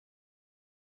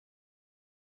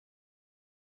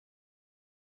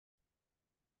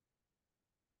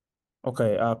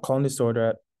Okay, calling this order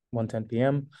at 1:10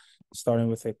 p.m., starting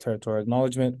with a territorial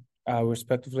acknowledgement.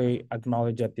 Respectively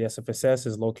acknowledge that the SFSS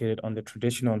is located on the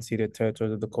traditional and ceded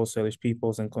territories of the Coast Salish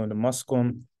peoples, including the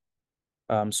Musqueam,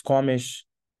 Squamish,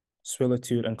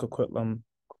 Swillitude, and Coquitlam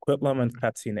and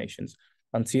Patsy nations.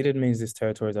 Unceded means these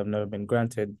territories have never been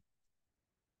granted,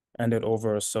 handed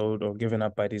over, or sold, or given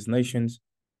up by these nations,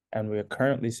 and we are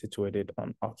currently situated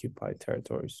on occupied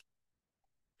territories.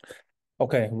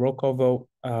 Okay, roll call vote.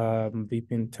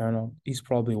 VP internal. He's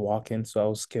probably walking, so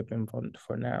I'll skip him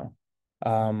for now.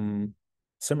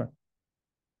 Simmer.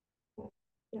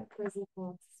 Yeah, present.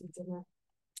 Cool.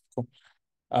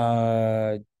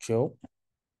 Joe.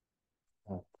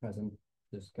 Present.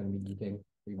 Just gonna be eating.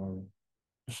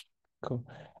 Cool.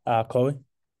 Chloe.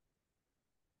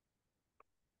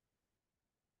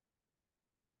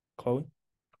 Chloe.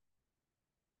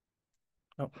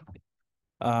 Oh.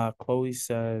 Chloe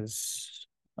says.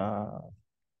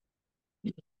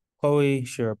 Chloe,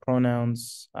 sure,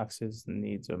 pronouns, access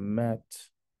needs are met.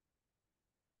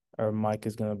 Our mic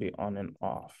is gonna be on and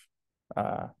off.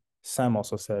 Sam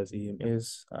also says EM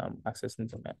is access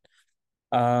needs are met.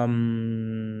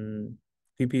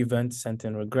 VP event sent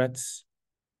in regrets.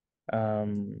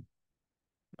 Rishi.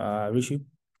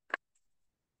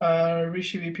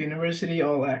 Rishi VP University,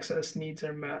 all access needs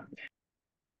are met.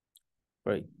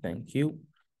 Great, thank you.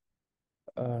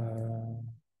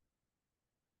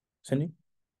 Cindy.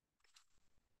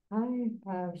 Hi,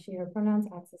 share pronouns,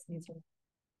 access needs are met.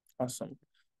 Awesome.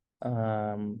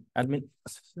 Admin.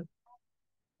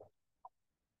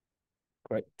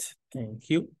 Great, thank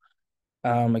you.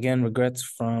 Again, regrets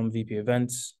from VP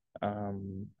events.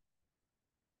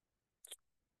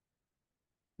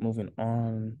 Moving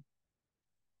on.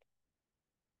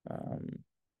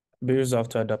 Be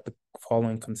resolved to adopt the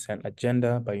following consent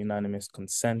agenda by unanimous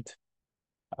consent.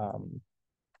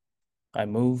 I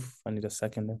move. I need a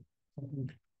second.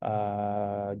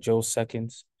 Joe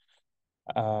seconds.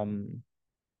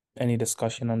 Any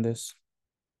discussion on this?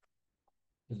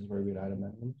 This is where we'd add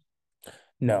amendments.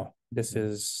 No, this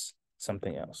is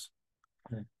something else.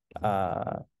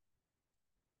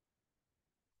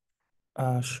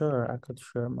 Sure, I could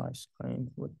share my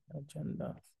screen with the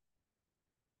agenda.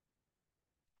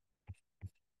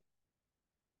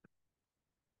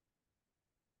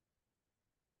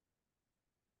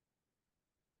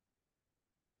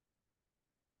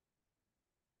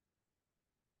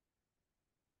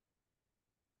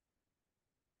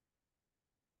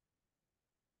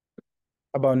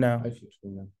 How about now? I see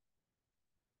now.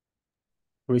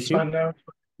 Rishi? Fine now.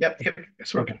 Yep,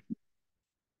 it's working. Okay.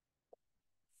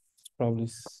 Probably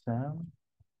Sam.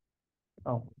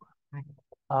 Oh,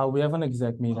 we have an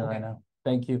exec meeting right now.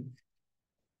 Thank you.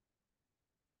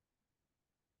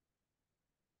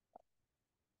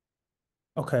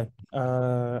 Okay.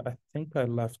 I think I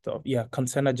left off. Yeah,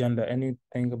 consent agenda.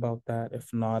 Anything about that?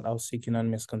 If not, I'll seek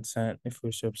unanimous consent. If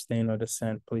we should abstain or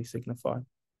dissent, please signify.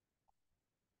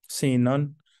 Seeing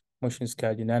none, motion is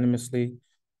carried unanimously.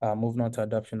 Moving on to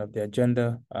adoption of the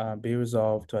agenda. Be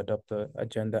resolved to adopt the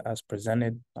agenda as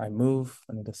presented. I move.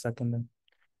 I need a second.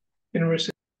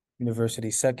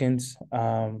 University seconds.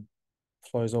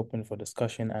 Floor is open for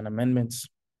discussion and amendments.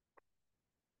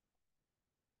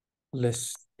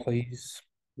 List, please.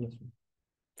 Yes.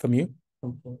 From you?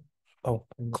 Oh,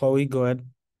 Chloe, go ahead.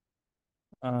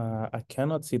 I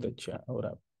cannot see the chat. Hold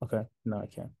up. Okay, no, I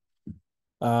can't.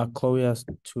 Chloe has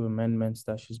 2 amendments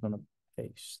that she's gonna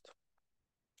paste.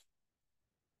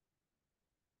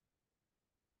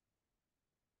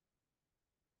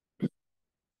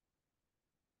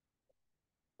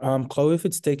 Chloe, if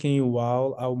it's taking you a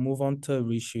while, I'll move on to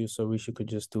Rishu, so Rishu could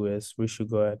just do his. Rishu,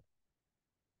 go ahead.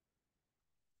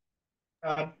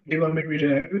 Do you want me to read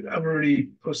it? I've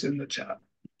already posted in the chat.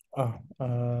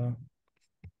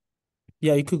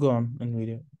 Yeah, you could go on and read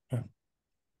it. Yeah.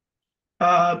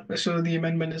 So the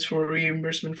amendment is for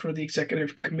reimbursement for the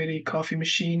executive committee coffee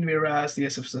machine, whereas the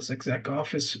SFSS exec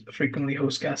office frequently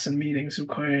hosts guests and meetings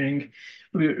requiring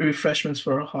refreshments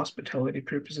for hospitality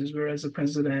purposes, whereas the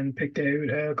president picked out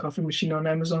a coffee machine on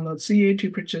Amazon.ca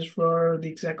to purchase for the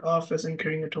exec office,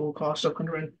 incurring a total cost of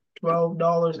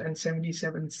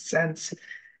 $112.77.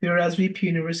 Whereas VP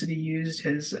University used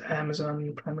his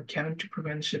Amazon Prime account to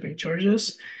prevent shipping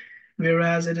charges.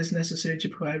 Whereas it is necessary to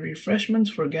provide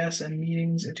refreshments for guests and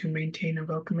meetings and to maintain a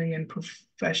welcoming and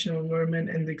professional environment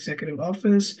in the executive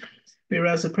office.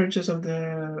 Whereas the purchase of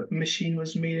the machine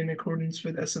was made in accordance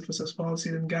with SFSS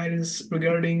policies and guidance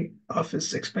regarding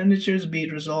office expenditures, be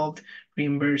it resolved,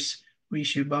 reimburse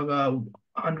Rishi Baga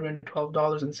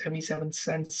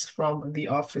 $112.77 from the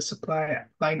office supply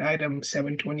line item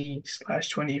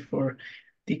 720/20 for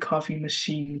the coffee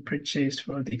machine purchased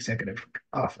for the executive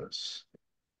office.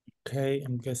 Okay,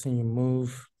 I'm guessing you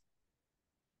move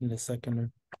in the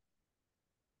seconder.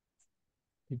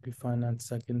 VP Finance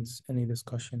seconds. Any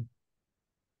discussion?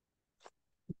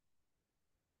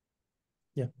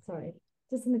 Sorry,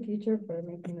 just in the future for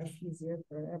making this easier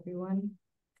for everyone,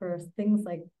 for things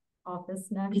like office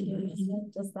snacks,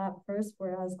 just that first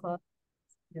whereas clause.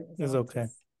 It's okay.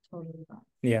 Totally fine.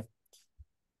 Yeah.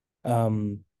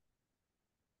 Do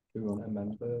we want to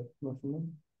amend the motion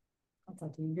then? That's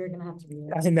up to you. You're gonna have to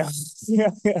read I it. know. Yeah.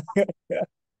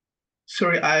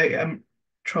 Sorry, I am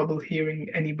trouble hearing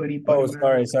anybody but Oh,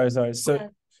 Amanda. sorry. So Yeah,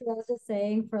 I was just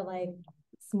saying for like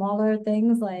smaller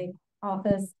things like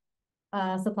office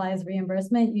supplies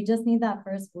reimbursement, you just need that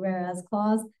first whereas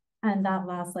clause and that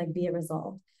last like be it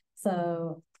resolved.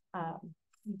 So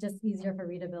just easier for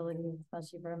readability,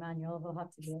 especially for a manual. We'll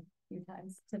have to do it a few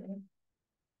times today.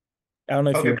 I don't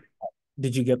know if Okay.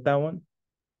 did you get that one?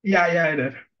 Yeah, I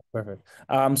did. Perfect.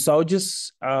 So I'll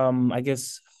just I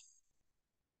guess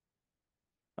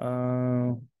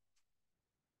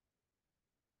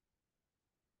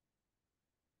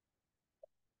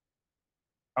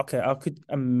okay, I could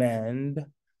amend.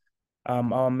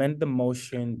 I'll amend the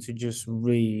motion to just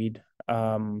read,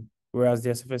 whereas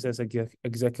the SFSS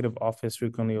executive office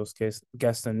frequently hosts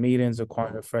guests and meetings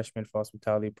requiring refreshment for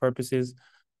hospitality purposes.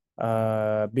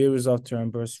 Be resolved to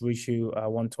reimburse reissue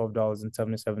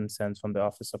 $112.77 from the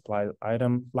office supply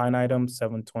line item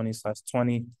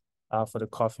 720/20 for the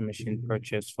coffee machine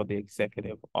purchase for the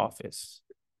executive office.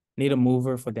 Need a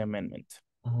mover for the amendment.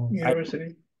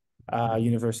 University.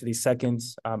 University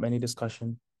seconds. Any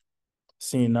discussion?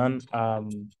 Seeing none,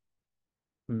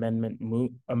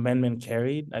 amendment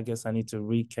carried. I guess I need to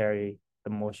re-carry the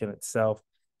motion itself.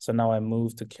 So now I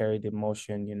move to carry the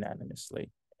motion unanimously.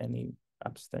 Any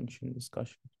abstention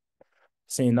discussion?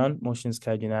 Seeing none, motion is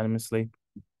carried unanimously.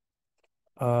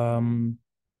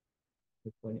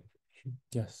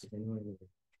 Yes.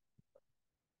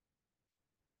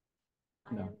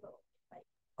 No.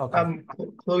 Okay.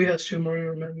 Chloe has two more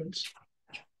amendments.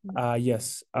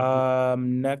 Yes.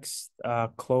 Next,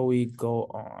 Chloe, go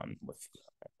on with your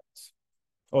amendments.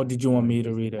 Or did you want me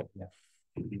to read it? Yeah.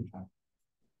 Can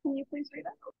you please read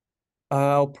it?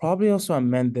 I'll probably also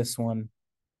amend this one.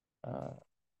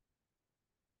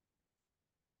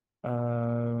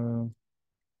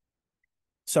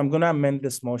 So I'm going to amend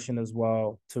this motion as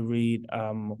well to read,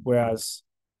 whereas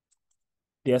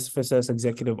the SFSS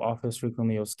executive office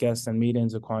frequently hosts guests and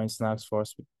meetings requiring snacks for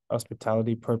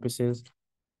hospitality purposes.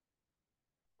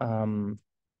 Be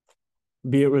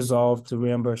it resolved to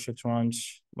reimburse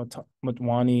Shatranj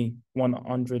Matwani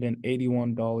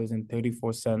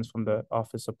 $181.34 from the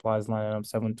office supplies line item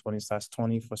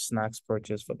 720/20 for snacks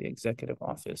purchase for the executive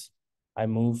office. I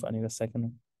move. I need a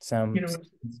second. Sam.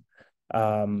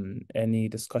 Any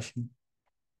discussion?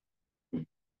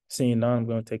 Seeing none, I'm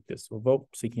going to take this to a vote.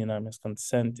 Seeking unanimous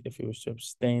consent. If you wish to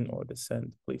abstain or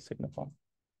dissent, please signify.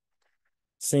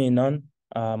 Seeing none,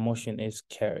 motion is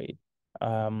carried.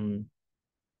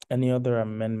 Any other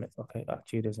amendment? Okay,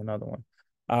 actually, there's another one.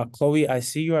 Chloe, I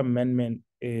see your amendment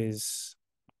is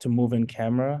to move in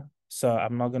camera. So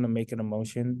I'm not going to make it a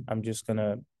motion. I'm just going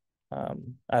to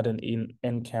add an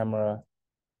in camera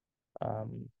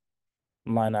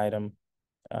line item.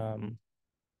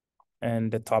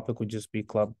 And the topic would just be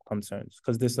club concerns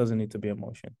because this doesn't need to be a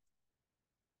motion.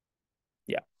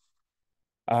 Yeah.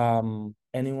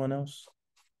 Anyone else?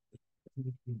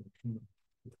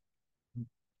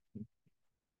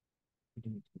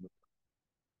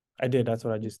 I did. That's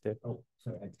what I just did. Oh,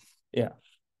 sorry. Yeah.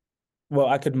 Well,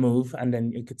 I could move and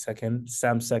then you could second.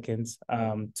 Sam seconds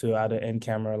to add an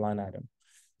in-camera line item.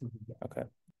 Okay.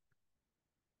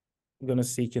 I'm gonna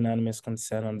seek unanimous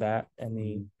consent on that.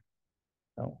 Any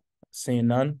no. Seeing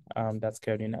none, that's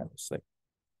carried unanimously.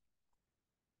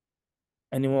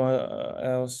 Anyone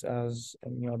else has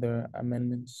any other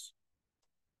amendments?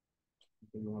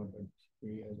 Do you want to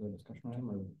agree as a discussion item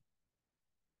or?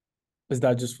 Is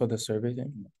that just for the survey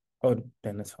thing? Oh,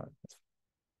 then that's fine.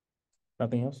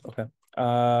 Nothing else? Okay.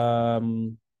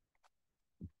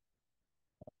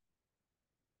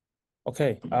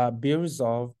 Okay. Be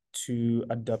resolved to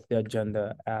adopt the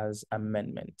agenda as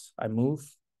amendment. I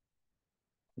move.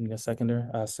 Need a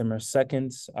seconder. Simmer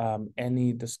seconds.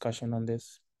 Any discussion on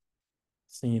this?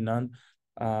 Seeing none.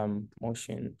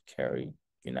 Motion carried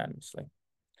unanimously.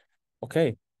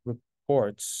 Okay.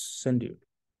 Reports. Cindy.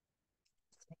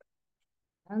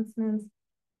 Announcements.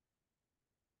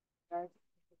 Process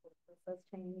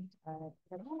changed. I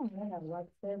don't know what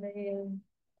survey is.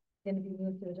 gonna be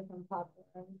moved to a different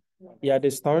platform. Yeah, they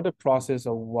started the process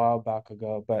a while back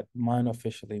ago, but mine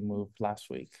officially moved last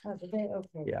week. Oh, did they?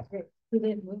 Okay. Yeah. Great. Did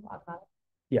they move automatically?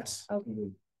 Yes.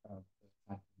 Okay.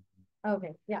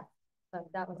 Okay, yeah. So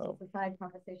that was just a side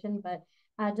conversation, but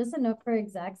just a note for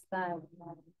execs that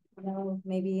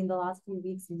maybe in the last few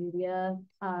weeks, media,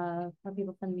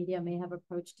 people from media may have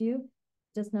approached you.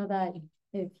 Just know that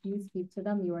if you speak to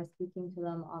them, you are speaking to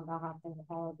them on behalf of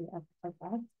all of the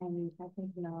SFSS, and you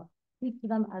technically speak to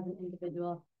them as an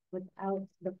individual without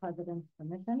the president's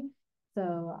permission.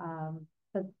 So,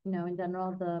 but in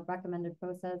general, the recommended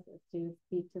process is to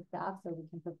speak to staff so we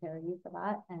can prepare you for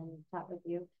that and chat with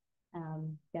you,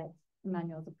 get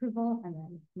Emmanuel's approval, and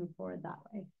then move forward that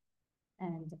way.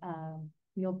 And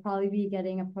you'll probably be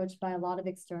getting approached by a lot of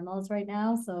externals right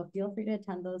now, so feel free to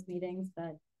attend those meetings,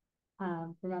 but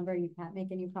remember, you can't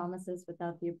make any promises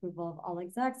without the approval of all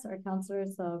execs or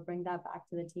counselors, so bring that back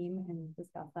to the team and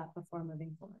discuss that before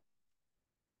moving forward.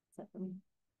 That's it for me.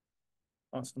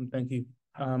 Awesome, thank you.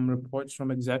 Reports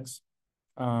from execs.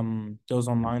 Those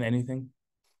online, anything?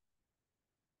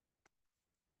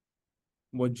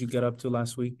 What'd you get up to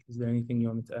last week? Is there anything you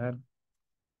want me to add?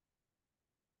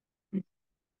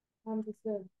 Just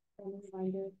a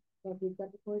reminder that we've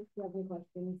got reports. If you have any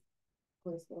questions, of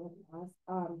course, go ahead and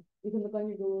ask. You can look on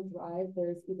your Google Drive.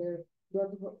 There's either your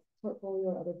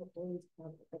portfolio or other portfolios.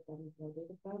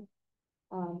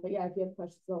 But yeah, if you have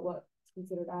questions about what's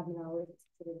considered admin hours, it's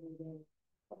considered meeting.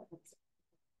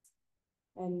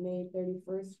 And May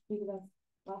 31st be the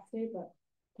last day, but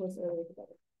of course earlier the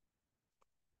better.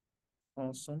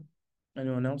 Awesome.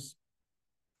 Anyone else?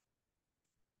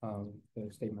 The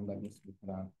statement that needs to be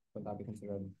put out, would that be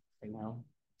considered right now?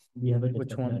 We have a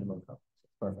Which one?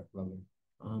 Perfect, lovely.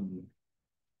 On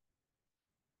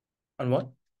what?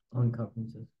 On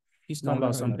conferences. He's No, talking no,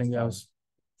 about no, something that's else.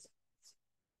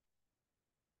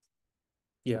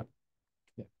 Yeah.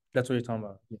 Yeah. That's what you're talking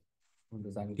about. Yeah.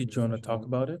 Did you want to talk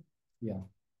about it? Yeah,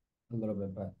 a little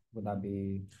bit, but would that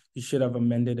be? You should have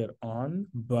amended it on,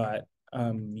 but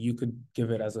you could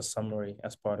give it as a summary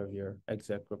as part of your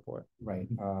exec report. Right.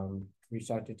 Reached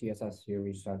out to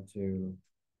TSSU,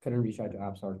 couldn't reach out to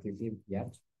AppStar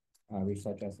yet. Reached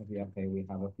out to SFFA, we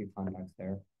have a few contacts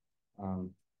there.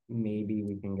 Maybe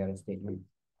we can get a statement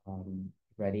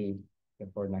ready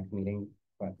before next meeting,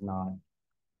 but not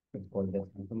before this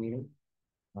council meeting.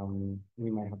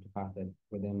 We might have to pass it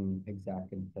within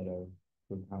exec instead of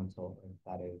through council,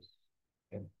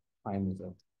 if time is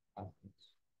of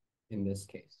essence in this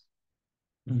case.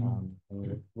 And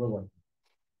we're working.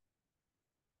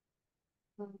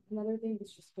 Another thing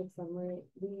is just quick summary.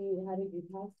 We had a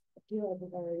UPass. I feel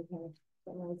like I already kind of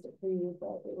summarized it for you,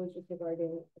 but it was just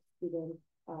regarding a student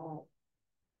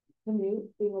commute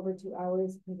being over 2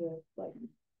 hours because of like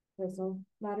personal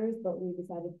matters, but we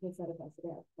decided to set a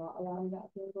precedent not allowing that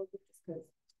just because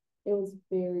it was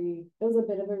a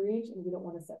bit of a reach, and we don't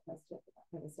want to set precedent for that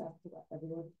kind of stuff to let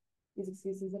everyone use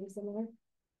excuses that are similar.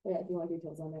 But yeah, if you want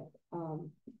details on it,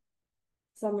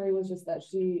 summary was just that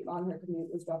she on her commute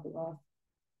was dropping off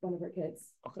one of her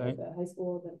kids at the high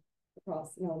school, then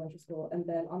across an elementary school, and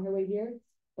then on her way here.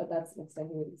 But that's an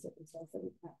extenuating circumstance that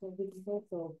we can't totally control.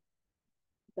 So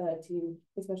the team,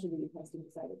 especially the UPass team,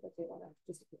 decided that they want to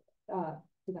just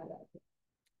deny that.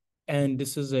 And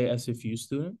this is a SFU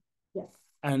student? Yes.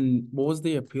 And what was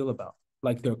the appeal about?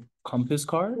 Like their compass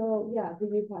card? So yeah, the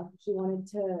UPass, she wanted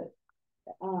to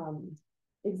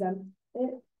exempt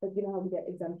it. Like, you know how we get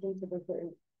exemptions for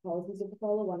certain policies to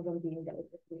follow, one of them being that if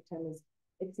the commute time is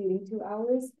exceeding 2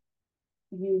 hours,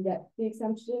 you get the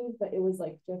exemption, but it was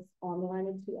like just on the line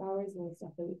of 2 hours and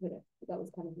stuff that we couldn't, that was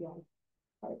kind of beyond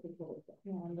our control.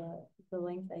 Yeah, and the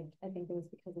length, I think it was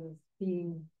because it was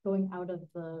going out of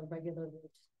the regular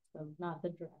route, so not the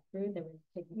direct route. They were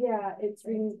taking. Yeah, it's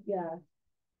really, yeah.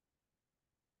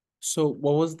 So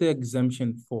what was the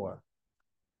exemption for?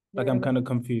 Like, I'm kind of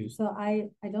confused. So I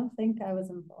don't think I was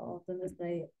involved in this,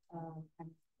 but I'm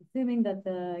assuming that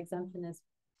the exemption is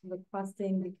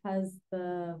requesting because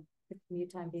the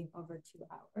commute time being over 2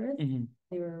 hours,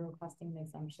 they were requesting an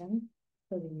exemption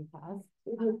for the UPass.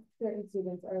 Because certain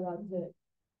students are allowed to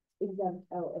exempt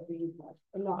out of the UPass.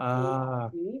 I'm not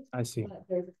I see. But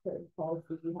there's a certain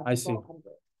policy you have I to see. follow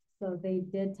under. So they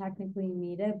did technically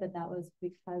meet it, but that was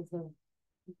because of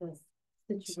this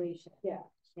situation. Yeah.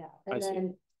 Yeah. And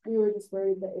then we were just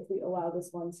worried that if we allow this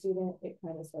one student, it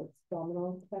kind of starts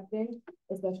domino affecting,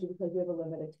 especially because we have a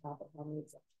limited cap of how many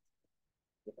exemptions.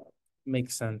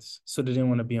 Makes sense. So they didn't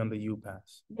want to be on the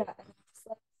UPass. Yeah.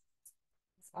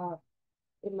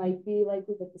 It might be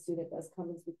likely that the student does come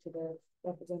and speak to their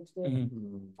representative.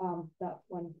 That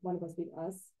one of us being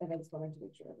us, and I just wanted to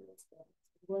make sure everyone's there.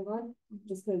 going on,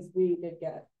 just because we did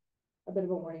get a bit of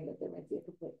a warning that there might be a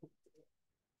complaint.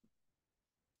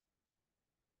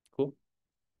 Cool.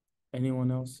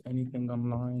 Anyone else? Anything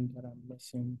online that I'm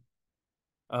missing?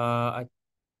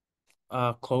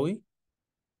 Chloe?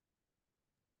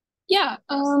 Yeah,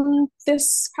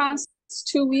 this past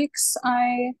 2 weeks,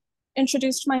 I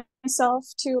introduced myself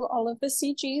to all of the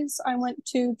CGs. I went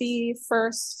to the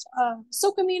first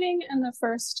SOCA meeting and the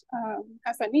first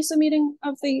FNISA meeting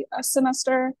of the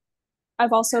semester.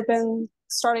 I've also been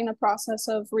starting the process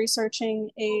of researching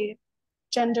a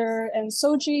gender and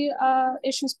SOGI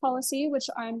issues policy, which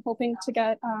I'm hoping to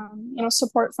get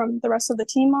support from the rest of the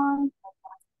team on.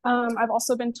 I've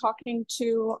also been talking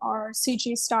to our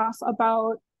CG staff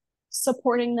about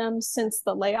supporting them since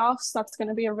the layoffs. That's going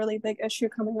to be a really big issue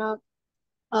coming up.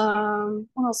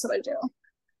 What else did I do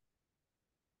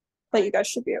that you guys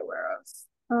should be aware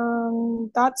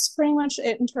of? That's pretty much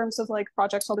it in terms of like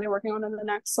projects I'll be working on in the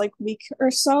next like week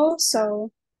or so. So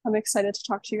I'm excited to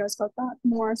talk to you guys about that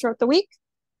more throughout the week.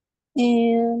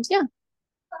 And yeah.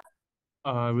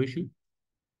 Rishi?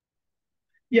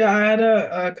 Yeah, I had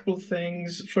a couple of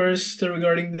things. First,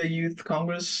 regarding the Youth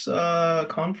Congress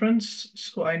conference.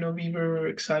 So I know we were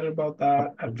excited about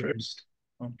that at first.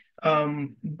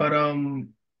 But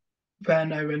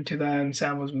when I went to that and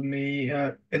Sam was with me,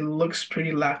 it looks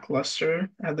pretty lackluster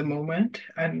at the moment.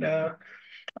 And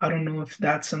I don't know if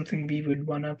that's something we would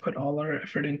want to put all our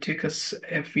effort into, because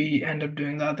if we end up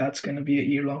doing that, that's going to be a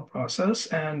year-long process.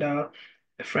 And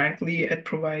frankly, it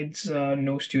provides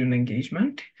no student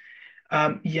engagement.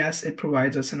 Yes, it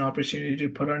provides us an opportunity to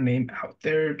put our name out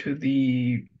there to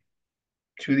the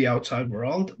outside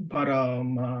world, but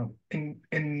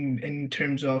in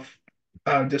terms of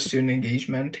the student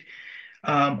engagement,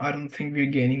 I don't think we're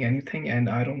gaining anything, and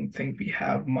I don't think we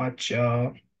have much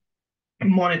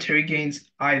monetary gains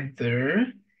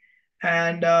either.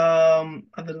 And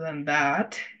other than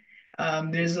that,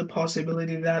 there's a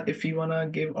possibility that if we want to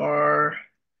give our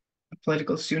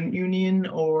political student union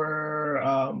or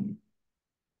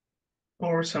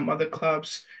some other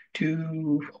clubs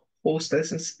to host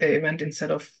this event instead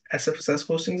of SFSS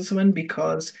hosting this event,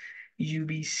 because the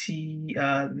UBC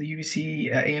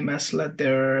AMS let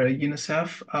their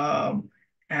UNICEF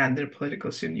and their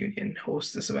political student union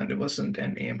host this event. It wasn't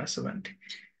an AMS event.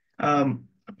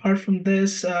 Apart from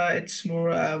this, it's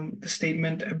more the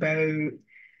statement about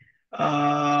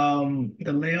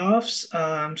the layoffs.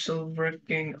 I'm still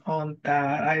working on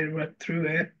that. I read through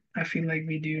it. I feel like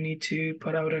we do need to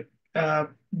put out a I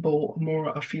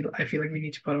feel like we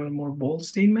need to put out a more bold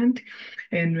statement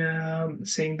in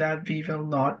saying that we will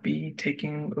not be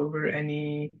taking over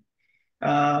any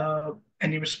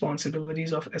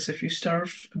responsibilities of SFU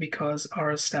staff, because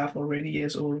our staff already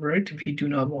is overworked. We do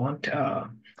not want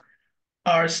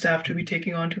our staff to be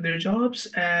taking on to their jobs.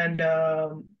 And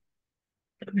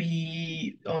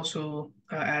we also,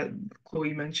 as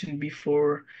Chloe mentioned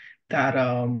before, that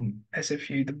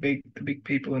SFU, the big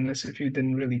people in SFU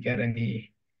didn't really get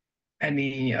any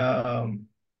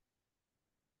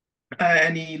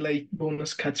like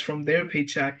bonus cuts from their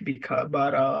paycheck,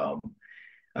 but a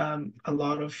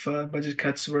lot of budget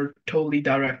cuts were totally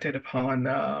directed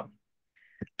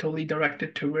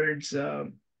towards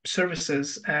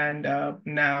services. And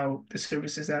now the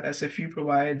services that SFU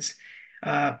provides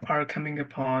are coming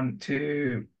upon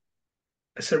to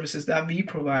services that we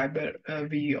provide, but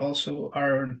we also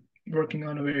are working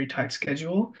on a very tight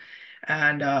schedule,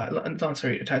 and not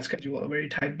sorry, a tight schedule, a very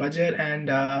tight budget, and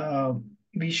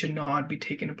we should not be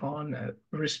taking upon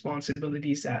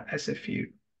responsibilities that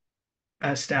SFU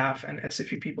staff and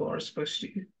SFU people are supposed to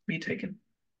be taken.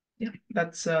 Yeah,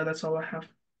 that's all I have.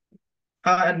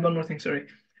 And one more thing, sorry.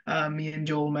 Me and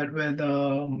Joel met with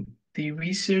the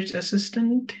research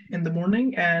assistant in the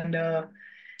morning, and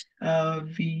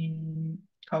we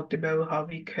talked about how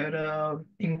we could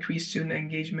increase student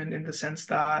engagement in the sense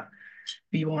that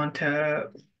we want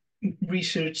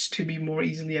research to be more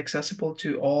easily accessible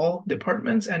to all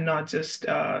departments and not just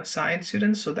science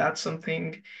students. So that's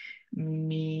something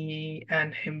me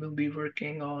and him will be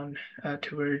working on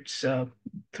towards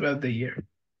throughout the year.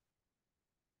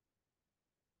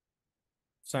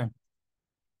 Sam.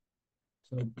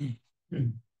 So,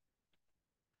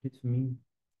 it's for me.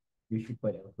 You should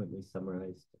quite eloquently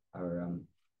summarize our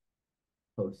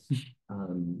post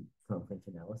conference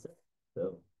analysis.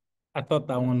 So I thought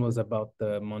that one was about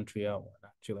the Montreal one,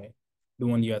 actually. The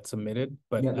one you had submitted,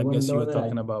 but yeah, I guess you were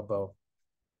talking about both.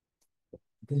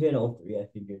 Because we had all three, I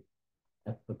figured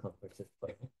that's the conference is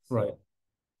quite so, right.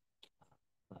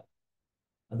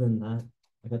 Other than that,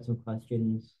 I got some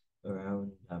questions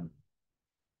around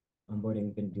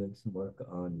onboarding. Been doing some work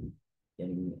on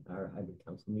getting our hybrid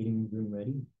council meeting room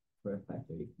ready for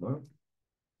 5:30 tomorrow.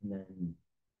 And then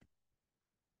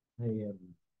I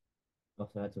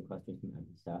also had some questions from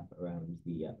admin staff around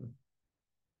the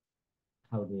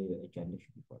how the agenda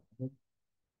should be formatted.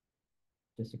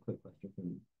 Just a quick question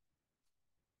from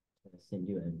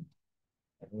Sindhu and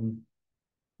Evan.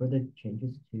 For the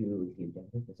changes to the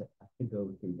agenda, does it have to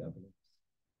go through governance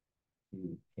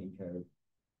to change our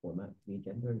format of the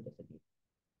agenda, or does it need?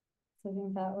 So I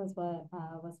think that was what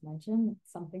was mentioned.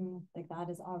 Something like that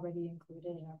is already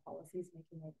included in our policies,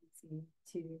 making it easy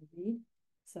to read.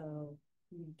 So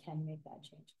we can make that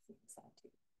change if we decide to.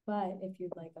 But if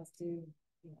you'd like us to,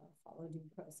 follow due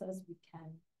process, we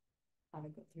can have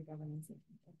it go through governance.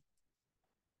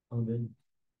 All good.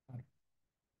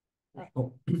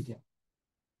 Oh, Yeah.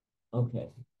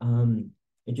 Okay.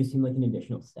 It just seemed like an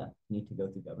additional step. Need to go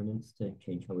through governance to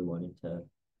change how we wanted to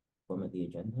format the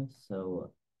agenda.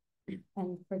 So.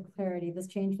 And for clarity, this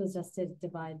change was just to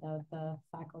divide out the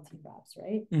faculty reps,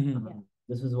 right? Mm-hmm. Yeah.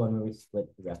 This was the one where we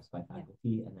split the reps by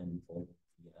faculty and then folded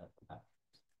the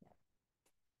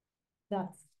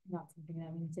That's not something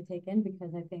that we need to take in,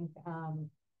 because I think our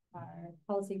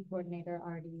policy coordinator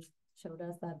already showed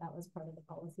us that that was part of the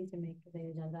policy to make the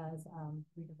agenda as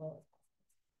readable as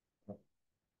possible.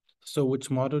 So which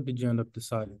model did you end up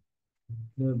deciding?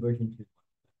 The version 2.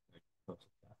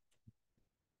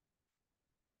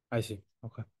 I see.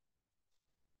 Okay.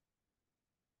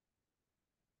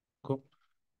 Cool.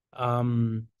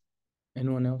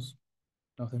 Anyone else?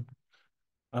 Nothing.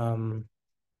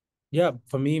 Yeah,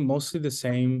 for me, mostly the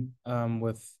same.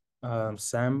 With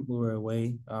Sam, we were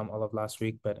away all of last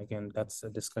week, but again, that's a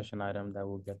discussion item that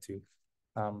we'll get to.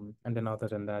 And then other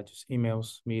than that, just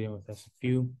emails, meeting with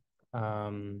SFU,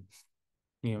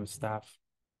 meeting with staff.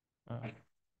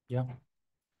 Yeah.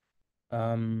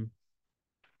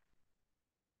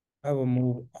 I will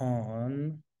move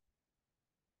on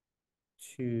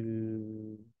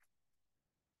to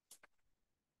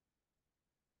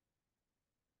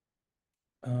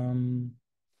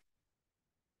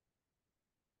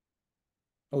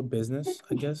old business,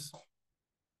 I guess.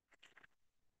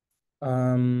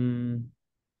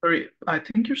 Sorry, I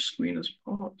think your screen is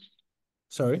paused.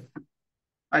 Sorry,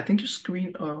 I think your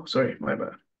screen, oh, sorry, my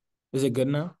bad. is it good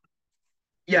now?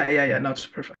 Yeah, now it's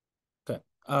perfect. Okay.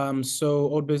 So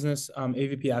old business,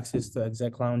 AVP access to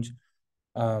exec lounge.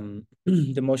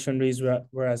 The motion reads,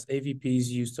 whereas AVPs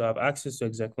used to have access to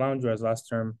exec lounge, whereas last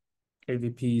term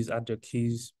AVPs had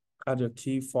their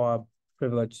key fob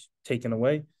privilege taken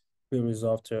away. Be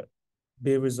resolved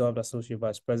associate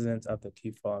vice presidents have the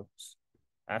key fobs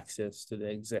access to the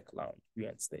exec lounge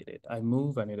reinstated. I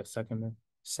move. I need a second.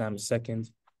 Sam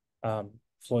seconds.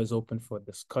 Floor is open for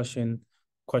discussion.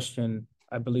 Question.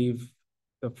 I believe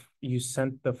you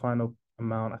sent the final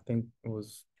amount. I think it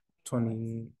was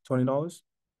 $20.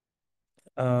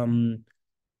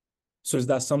 So is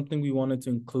that something we wanted to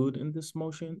include in this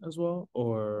motion as well,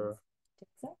 or?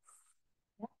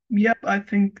 Yep, I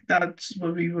think that's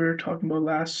what we were talking about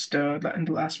last in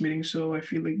the last meeting. So I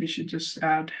feel like we should just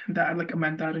add that, like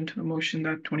amend that into the motion,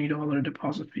 that $20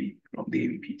 deposit fee from the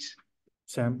AVPs.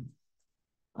 Sam?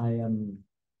 I am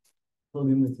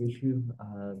fully with the issue.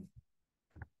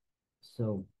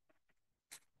 So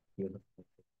here,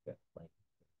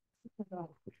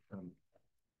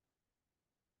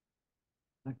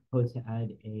 I propose to add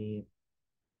a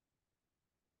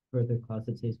further clause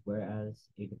that says, whereas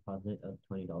a deposit of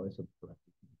 $20 will be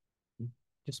collected.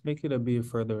 Just make it a be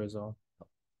further resolved.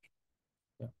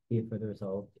 Yeah. Be it further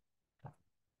resolved.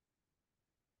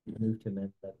 Move to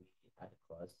amend that we add a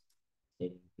clause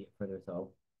stating, be it further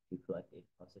resolved to collect a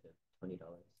deposit of $20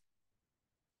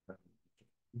 from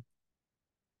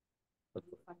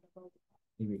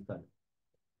the refund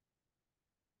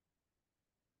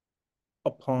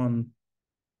Upon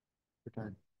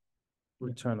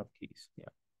Return of keys.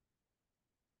 Yeah.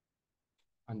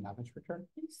 on damage return,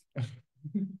 please.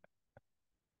 Be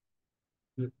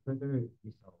it further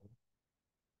resolved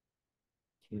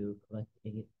to collect a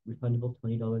refundable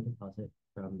 $20 deposit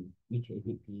from each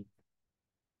AVP,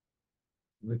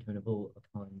 returnable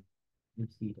upon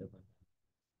receipt of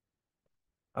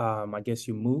I guess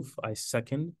you move. I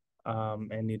second.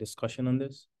 Any discussion on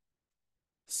this?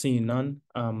 Seeing none,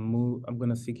 I'm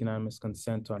gonna seek unanimous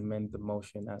consent to amend the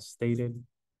motion as stated.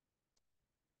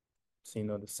 Seeing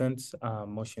no dissents,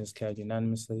 motion is carried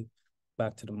unanimously.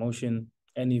 Back to the motion.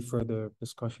 Any further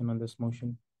discussion on this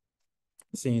motion?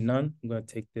 Seeing none, I'm gonna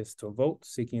take this to a vote.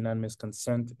 Seeking unanimous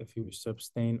consent. If you wish to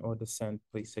abstain or dissent,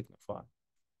 please signify.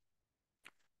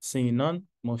 Seeing none,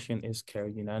 motion is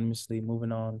carried unanimously.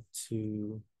 Moving on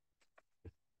to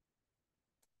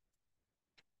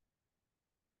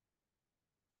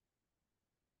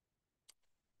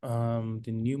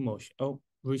The new motion. Oh,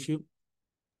 Rishu?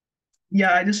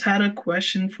 Yeah, I just had a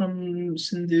question from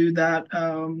Sindhu that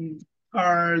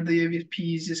are the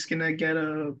AVPs just gonna get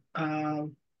a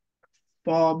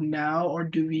fob now, or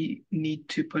do we need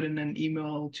to put in an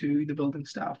email to the building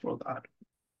staff for that?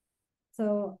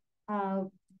 So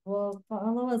we'll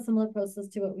follow a similar process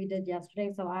to what we did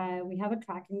yesterday. So we have a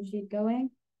tracking sheet going.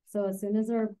 So as soon as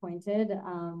they're appointed,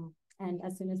 and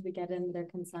as soon as we get in their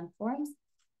consent forms,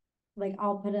 like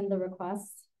I'll put in the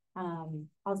request.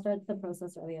 I'll start the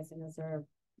process early as soon as they're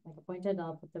like appointed.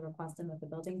 I'll put the request in with the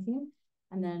building team.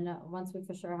 And then once we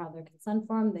for sure have their consent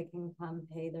form, they can come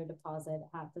pay their deposit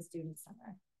at the student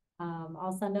center.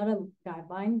 I'll send out a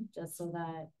guideline just so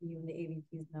that you and the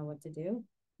AVPs know what to do.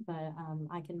 But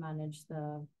I can manage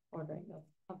the ordering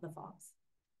of the fobs.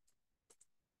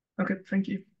 Okay, thank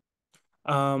you.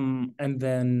 And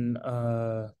then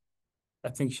I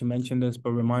think she mentioned this,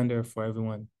 but reminder for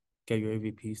everyone, get your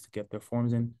AVPs to get their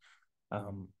forms in.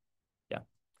 Yeah.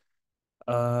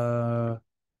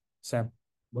 Sam.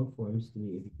 What forms do the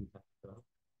AVPs have to fill out?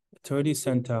 It's already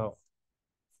sent out.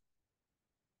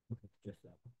 Okay, just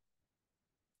that.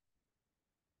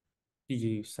 Did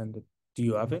you send it? Do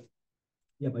you have it?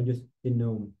 Yep, I just didn't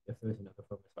know if there was another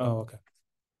form. Oh, okay.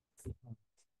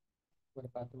 What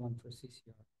about the one for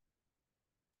CCR?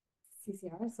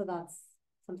 CCR, so that's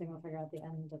something we'll figure out at the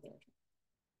end of it.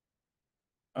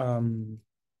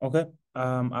 Okay.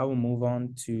 I will move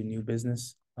on to new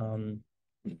business.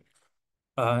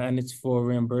 And it's for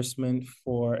reimbursement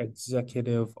for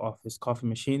executive office coffee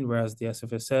machine, whereas the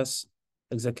SFSS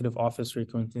executive office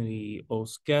frequently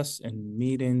owes guests and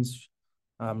meetings,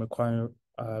 requiring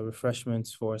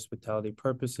refreshments for hospitality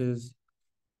purposes.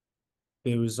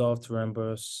 They resolved to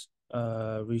reimburse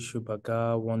Rishu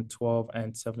Baga $112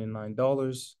 and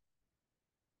 $79.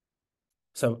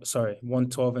 So sorry,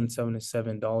 $112 and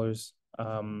 $77.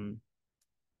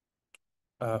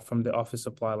 From the office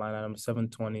supply line item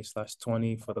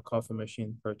 720/20 for the coffee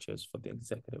machine purchase for the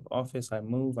executive office. I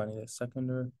move. I need a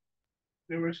seconder.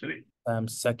 University.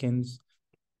 Seconds.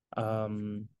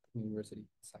 University,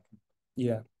 second.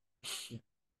 Yeah. It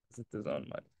is on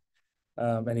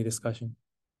mine. Any discussion?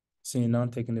 Seeing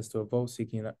none, taking this to a vote,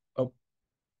 seeking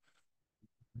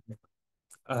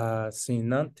seeing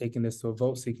none, taking this to a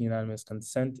vote, seeking unanimous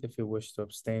consent. If you wish to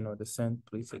abstain or dissent,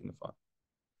 please signify.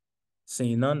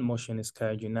 Seeing none, motion is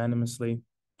carried unanimously.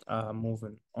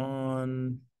 Moving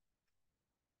on.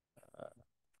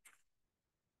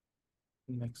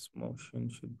 Next motion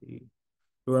should be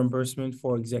reimbursement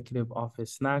for executive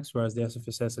office snacks, whereas the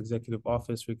SFSS executive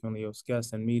office frequently hosts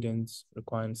guests and meetings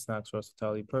requiring snacks for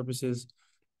hospitality purposes.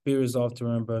 Be resolved to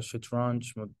reimburse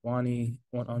Shatranj Madwani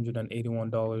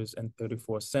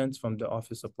 $181.34 from the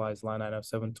office supplies line item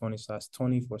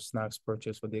 720/20 for snacks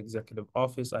purchased for the executive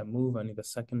office. I move. I need a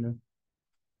seconder.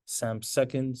 Sam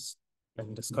seconds.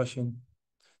 Any discussion?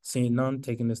 Seeing none,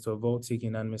 taking this to a vote, seeking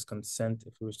unanimous consent.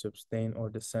 If you wish to abstain or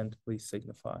dissent, please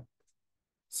signify.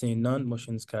 Seeing none,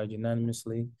 motion is carried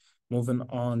unanimously. Moving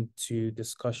on to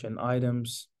discussion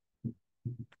items.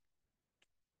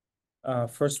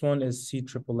 First one is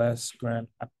CSSS grant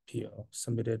appeal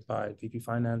submitted by VP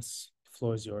Finance. The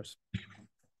floor is yours.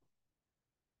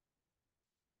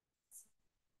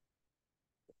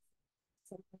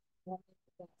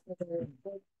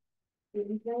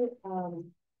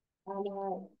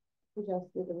 Anna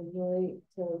suggested originally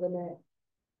to limit,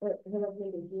 or her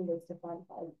recommendation was to fund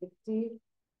 560,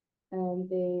 and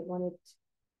they wanted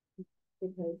to,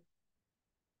 because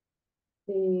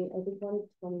they, I think,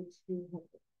 wanted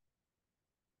 2,200.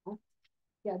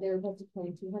 Yeah, they requested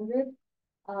 2,200.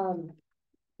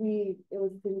 It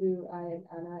was Sindhu, I, and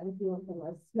Anna, and we went from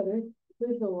us together.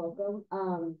 Please feel welcome.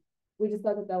 We just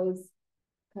thought that that was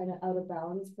kind of out of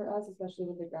bounds for us, especially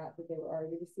with the grant that they were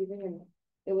already receiving. And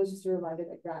it was just a reminder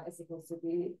that grant is supposed to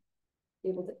be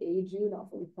able to aid you,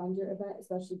 not fully fund your event,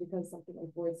 especially because something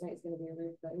like boards night is going to be a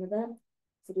recurring event.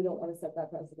 So we don't want to set that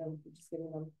precedent for just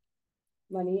giving them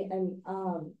money. And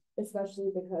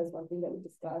especially because one thing that we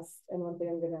discussed, and one thing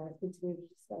I'm going to continue to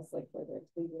discuss like further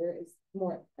into the year, is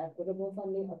more equitable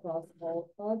funding across all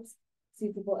clubs.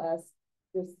 CSSS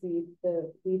received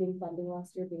the leading funding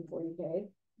last year being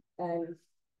 40K. And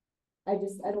I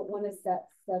don't want to set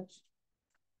such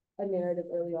a narrative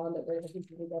early on that we're going to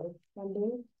continue to get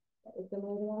funding that was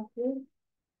similar to last year.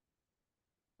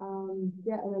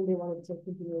 Yeah, and then they wanted to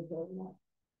continue building that.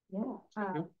 Yeah.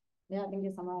 Yeah, I think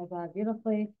you summarized that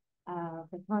beautifully.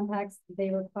 For context,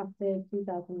 they requested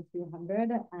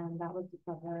 2,200, and that was to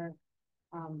cover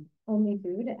only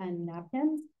food and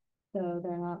napkins. So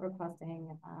they're not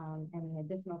requesting any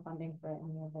additional funding for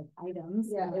any of the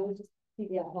items. Yeah, it was just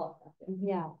Yeah. napkins.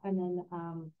 Yeah, and then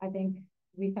I think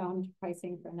we found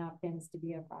pricing for napkins to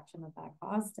be a fraction of that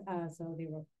cost. So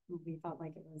we felt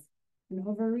like it was an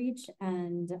overreach.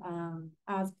 And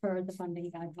as per the funding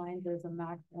guidelines, there's a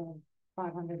max of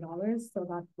 $500. So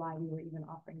that's why we were even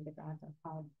offering the grant of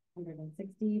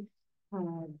 $560.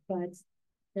 But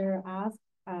their ask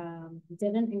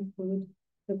didn't include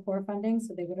the core funding,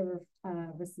 so they would have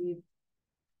received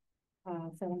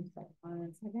 7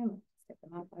 seconds. Get the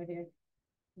math out here.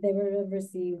 They would have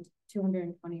received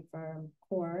 220 for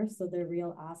core, so their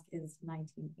real ask is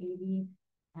 1980,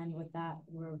 and with that,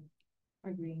 we're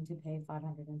agreeing to pay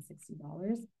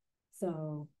 $560.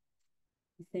 So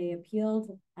they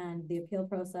appealed, and the appeal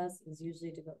process is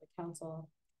usually to go to council,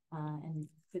 and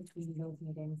between those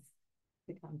meetings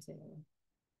to come to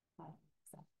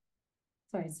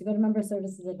sorry, to go to Member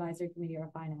Services Advisory Committee or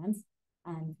Finance.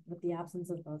 And with the absence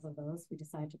of both of those, we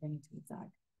decided to bring it to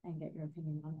Zach and get your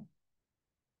opinion on it.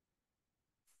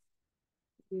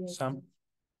 Sam?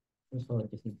 First of all, I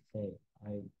just need to say,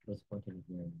 I was appointed as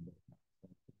mayor.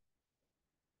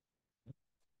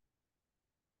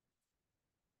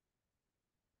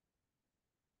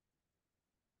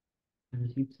 I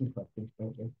received some questions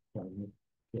from you telling me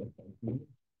to attend the meeting.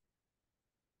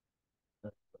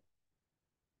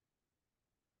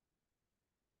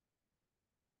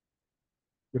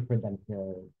 Refer them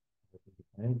to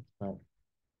parents, but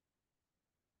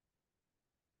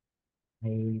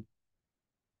I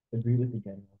agree with the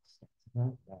general stance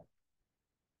of that.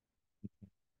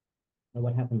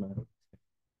 What happened last?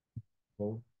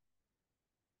 Well,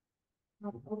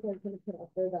 Also, I'm gonna put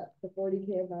out there that the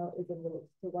 40K amount is in relation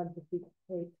to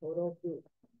 150K total through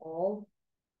all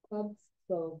clubs,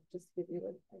 so just to give you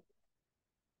an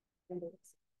idea.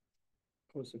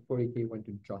 So 40K went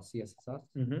to just CSSS.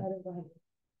 Mm-hmm. That is 100.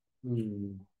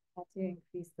 Had to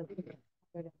increase the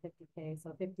 150K, so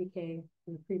 50K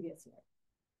from the previous year.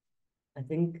 I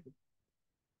don't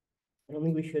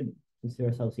think we should consider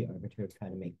ourselves the arbiter of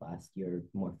trying to make last year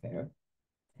more fair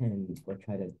and or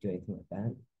try to do anything like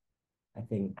that. I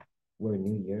think we're a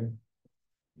new year.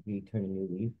 We turn a new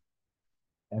leaf.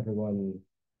 Everyone,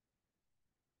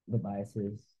 the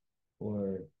biases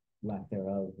or lack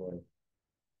thereof or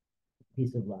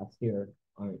piece of last year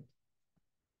aren't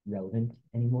relevant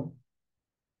anymore.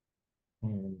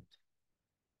 And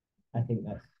I think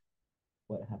that's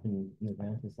what happened in the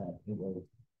grant is that it was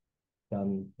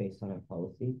done based on our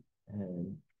policy,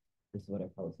 and this is what our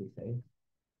policy says.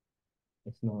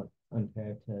 It's not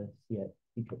unfair to see at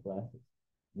CSSS.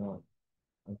 It's not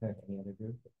unfair to any other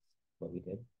group. It's what we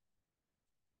did.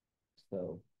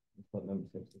 So it's what member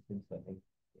services did. So I think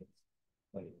it's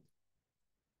what it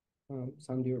is.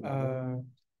 Sam, do you remember?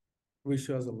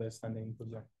 Rishi has a list and then you put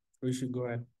that. Rishi, go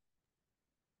ahead.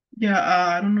 Yeah,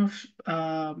 I don't know if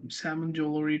Sam and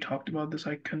Joel already talked about this.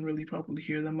 I couldn't really properly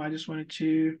hear them. I just wanted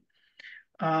to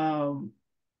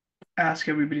ask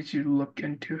everybody to look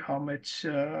into how much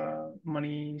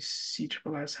money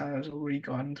CSSS has already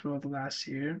gotten throughout the last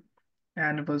year.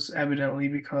 And it was evidently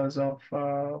because of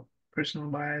personal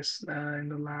bias in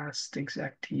the last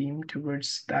exec team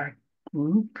towards that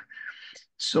group.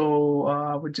 So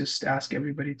I would just ask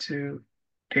everybody to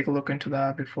take a look into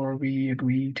that before we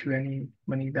agree to any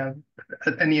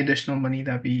additional money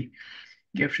that we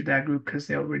give to that group, because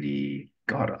they already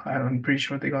got, I'm pretty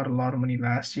sure they got a lot of money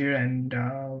last year, and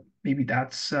maybe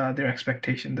that's their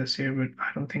expectation this year, but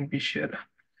I don't think we should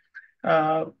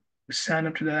sign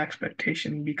up to that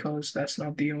expectation, because that's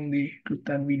not the only group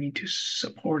that we need to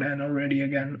support, and already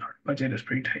again our budget is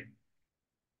pretty tight.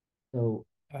 So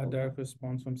Direct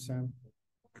response from Sam.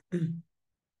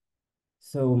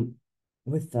 So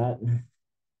with that,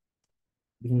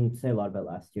 we can say a lot about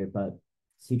last year, but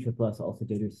CSSS also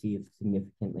did receive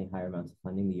significantly higher amounts of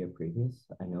funding the year previous.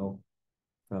 I know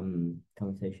from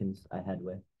conversations I had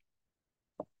with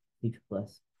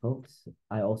CSSS folks.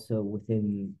 I also,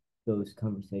 within those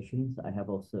conversations, I have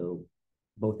also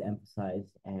both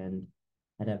emphasized and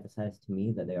had emphasized to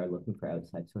me that they are looking for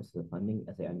outside sources of funding,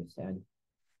 as they understand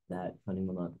that funding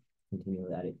will not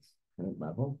continue at its current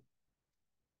level.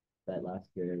 That last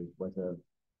year was a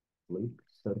fluke,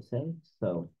 so to say.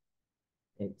 So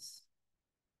it's,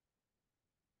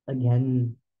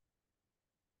 again,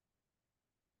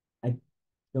 I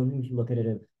don't think we should look at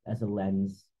it as a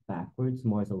lens backwards,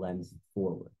 more as a lens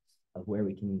forwards of where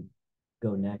we can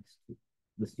go next,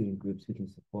 the student groups we can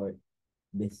support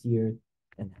this year,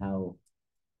 and how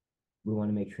we want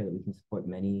to make sure that we can support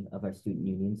many of our student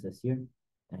unions this year.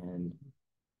 And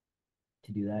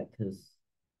to do that, because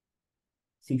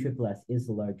CSSS is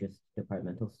the largest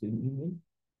departmental student union,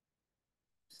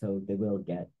 So they will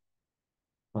get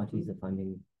quantities of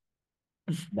funding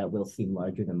that will seem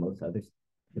larger than most other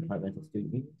departmental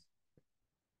student unions.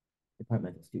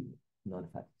 Departmental student, not a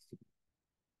faculty student.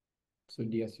 So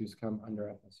DSUs come under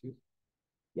FSUs?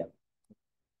 Yep.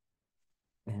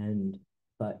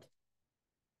 But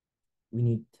we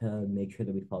need to make sure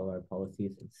that we follow our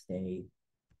policies and stay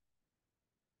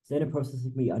in a process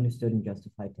that can be understood and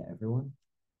justified to everyone,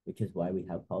 which is why we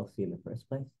have policy in the first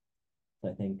place. So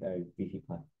I think our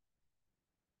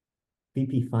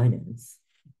VP Finance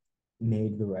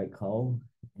made the right call,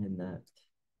 and that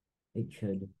it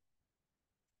should,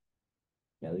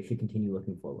 we should continue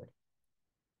looking forward.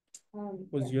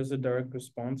 Was yours a direct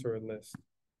response or a list?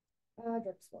 Direct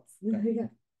response. Yeah.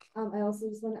 I also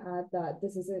just want to add that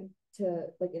this isn't to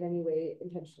like in any way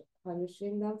intentionally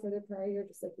punishing them for their prior year,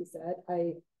 just like we said.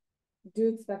 I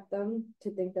do expect them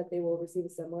to think that they will receive a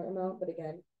similar amount, but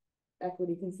again,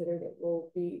 equity considered, it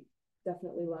will be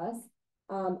definitely less.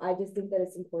 I just think that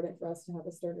it's important for us to have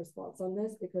a stern response on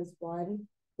this because one,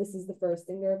 this is the first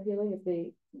thing they're appealing. If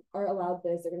they are allowed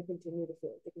this, they're going to continue to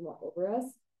feel like they can walk over us.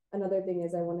 Another thing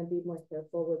is I want to be more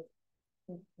careful with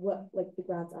what like the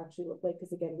grants actually look like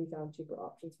because again, we found cheaper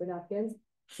options for napkins.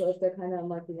 So if they're kind of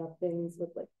marking up things with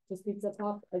like just pizza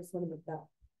pop, I just want to make that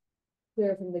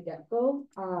clear from the get-go.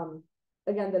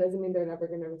 Again, that doesn't mean they're never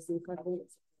going to receive funding.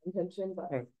 It's intention, but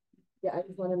yeah, I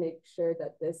just want to make sure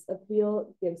that this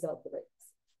appeal gives out the rights.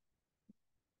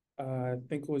 I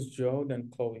think it was Joe, then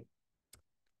Chloe.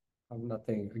 I'm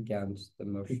nothing against the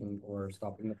motion or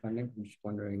stopping the funding. I'm just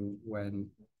wondering when,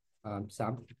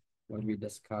 Sam, when we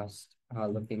discussed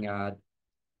looking at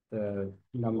the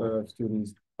number of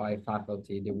students by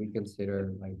faculty, did we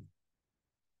consider like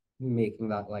making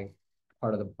that like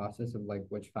part of the process of like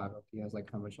which faculty has like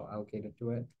how much allocated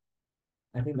to it?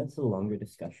 I think that's a longer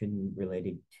discussion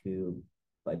related to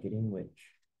budgeting,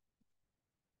 which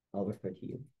I'll refer to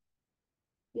you.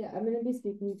 Yeah, I'm going to be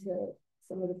speaking to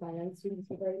some of the finance students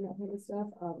regarding that kind of stuff.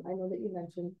 I know that you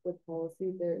mentioned with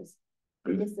policy, there's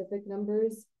specific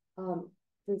numbers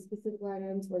for specific line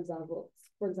items. For example,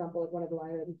 like one of the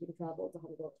line items you can travel, it's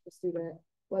 $100 per student.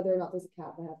 Whether or not there's a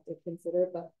cap, I have to consider,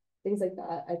 but things like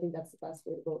that, I think that's the best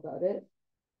way to go about it.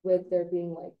 With there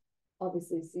being like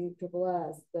obviously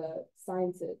CSSS, the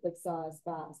sciences like SAS,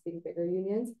 FAST being bigger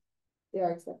unions, they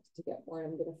are expected to get more.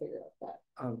 I'm gonna figure out that.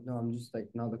 No, I'm just like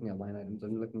not looking at line items.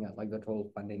 I'm looking at like the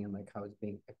total funding and like how it's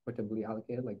being equitably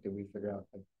allocated. Like, did we figure out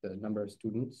like the number of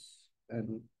students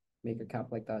and make a cap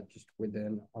like that just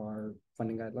within our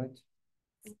funding guidelines?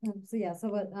 So yeah, so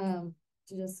what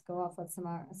to just go off what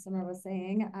Samar was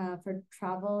saying, for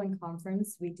travel and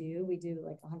conference, we do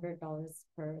like $100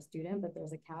 per student, but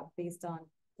there's a cap based on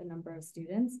the number of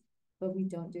students. But we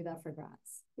don't do that for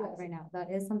grants right now.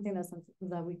 That is something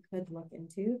that we could look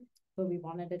into, but we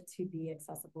wanted it to be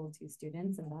accessible to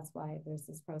students, and that's why there's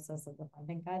this process of the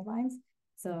funding guidelines.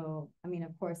 So, I mean,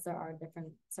 of course, there are different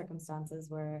circumstances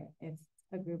where if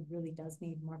a group really does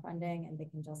need more funding and they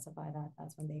can justify that,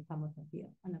 that's when they come with an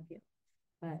appeal.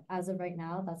 But as of right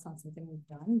now, that's not something we've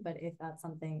done. But if that's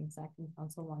something exec and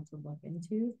council want to look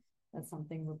into, that's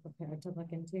something we're prepared to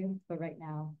look into. But right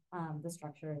now, the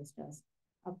structure is just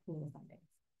a pool of funding.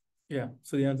 Yeah,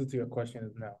 so the answer to your question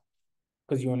is no,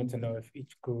 because you wanted to know if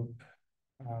each group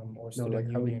or student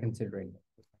like how we union, considering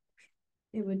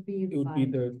it? It would be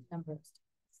the number of students.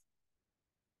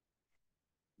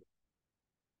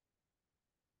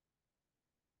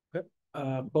 Okay.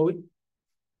 Chloe.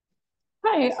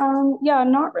 Hi, yeah,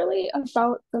 not really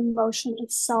about the motion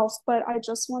itself, but I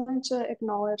just wanted to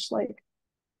acknowledge like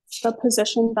the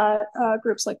position that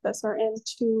groups like this are in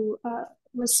to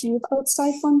receive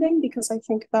outside funding, because I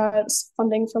think that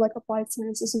funding for like applied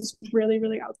sciences is really,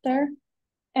 really out there.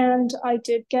 And I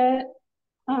did get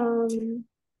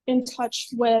in touch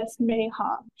with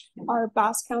Meha, our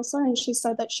BAS counselor, and she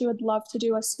said that she would love to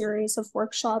do a series of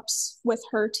workshops with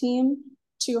her team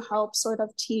to help sort of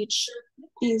teach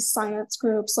these science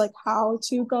groups like how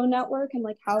to go network and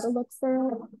like how to look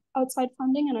for outside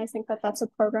funding. And I think that that's a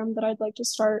program that I'd like to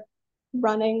start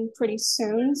running pretty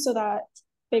soon so that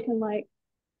they can like,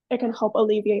 it can help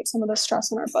alleviate some of the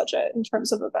stress in our budget in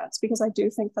terms of events, because I do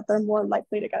think that they're more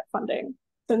likely to get funding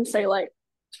than say like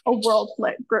a world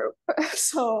lit group.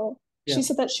 So yeah. She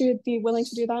said that she would be willing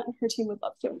to do that and her team would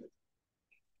love to.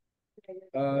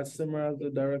 Similar as the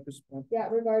direct response. Yeah,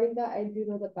 regarding that, I do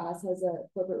know that BAS has a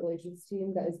corporate relations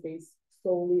team that is based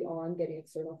solely on getting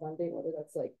external funding, whether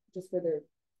that's like just for their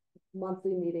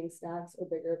monthly meeting snacks or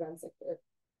bigger events like their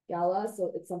gala.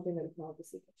 So it's something that we can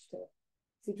obviously pitch to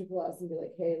CSSS and be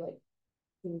like, hey, like,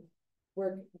 you can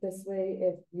work this way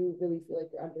if you really feel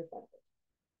like you're underfunded.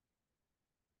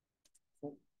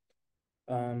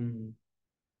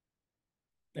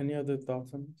 Any other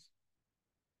thoughts on this?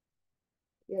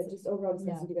 Yeah, just overall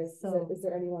discussion, you guys, so- is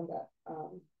there anyone that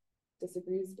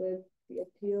disagrees with the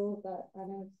appeal that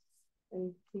Anna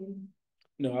and team?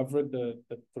 No, I've read the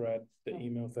thread, the Oh.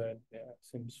 email thread. Yeah,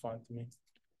 seems fine to me.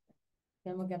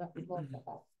 Then we'll get back.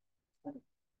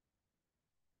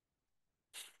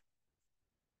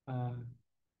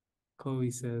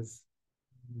 Chloe says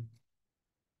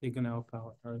they're gonna help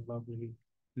out our lovely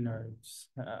nerds.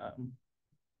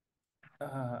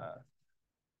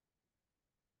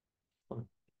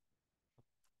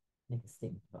 Make a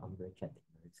statement about umbrage at the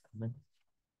nerds comment.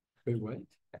 Wait, what?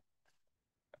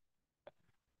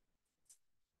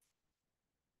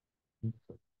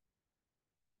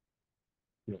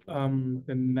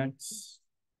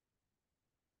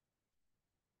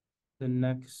 The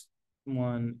next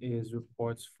one is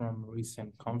reports from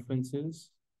recent conferences,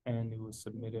 and it was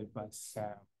submitted by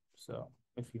Sam. So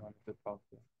if you wanted to talk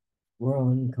to him. We're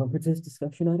on conferences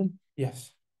discussion item.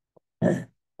 Yes.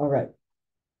 All right.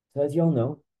 So as you all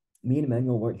know, me and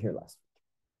Emmanuel weren't here last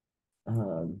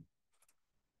week.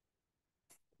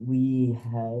 We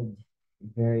had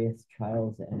various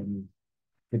trials and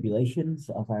tribulations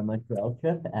of our Montreal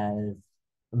trip, as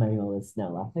Emmanuel is now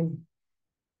laughing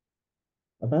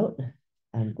about.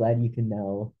 I'm glad you can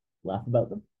now laugh about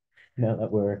them now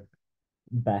that we're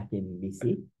back in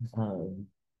BC.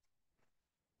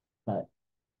 But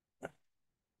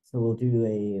so we'll do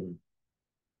a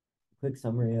quick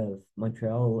summary of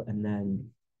Montreal and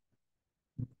then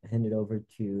hand it over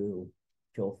to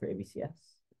Joel for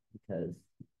ABCS because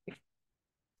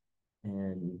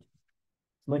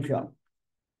Montreal.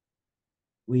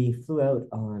 We flew out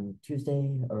on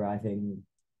Tuesday, arriving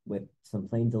with some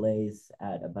plane delays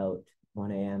at about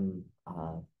 1 a.m.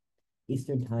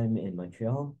 Eastern time in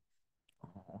Montreal.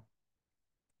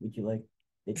 Would you like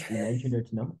it to be mentioned or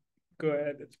to know? Go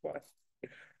ahead, it's fine.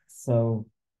 So,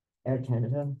 Air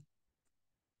Canada,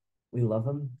 we love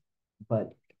them,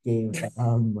 but gave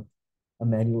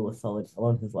Emmanuel a solid fill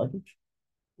on his luggage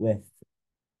with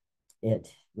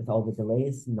all the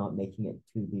delays not making it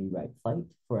to the right flight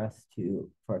for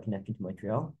our connection to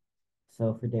Montreal.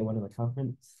 So for day one of the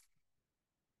conference,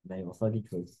 Emmanuel's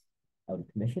luggage was out of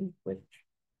commission, which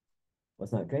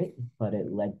was not great, but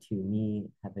it led to me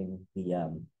having the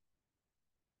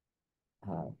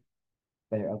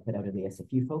better output out of the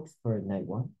SFU folks for night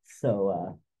one.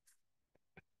 So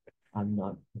I'm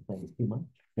not complaining too much.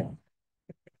 Yeah.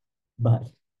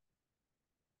 But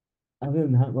other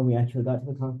than that, when we actually got to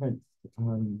the conference,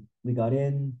 we got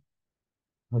in,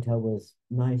 hotel was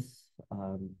nice.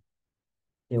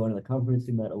 Day one of the conference,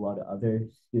 we met a lot of other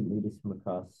student leaders from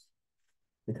across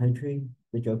the country.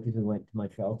 The joke is we went to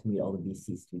Montreal to meet all the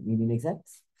BC student union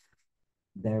execs.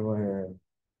 Day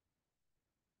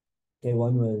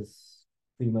one was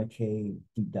pretty much a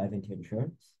deep dive into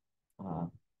insurance,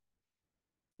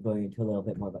 going into a little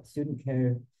bit more about student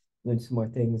care, learned some more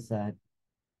things that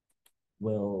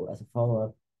will, as a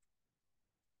follow-up,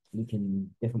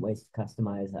 different ways to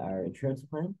customize our insurance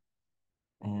plan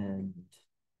and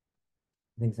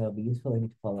things that will be useful. I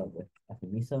need to follow up with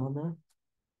FMISA on that.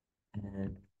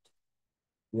 And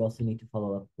we also need to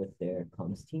follow up with their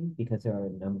comms team because there are a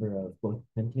number of both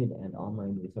printed and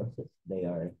online resources they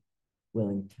already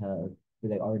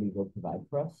will provide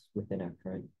for us within our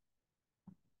current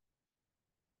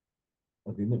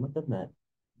agreement with them that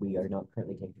we are not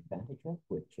currently taking advantage of,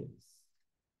 which is,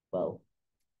 well,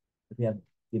 if we have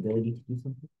the ability to do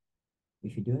something, we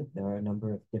should do it. There are a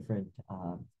number of different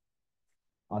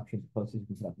options posters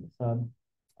we put up in the sub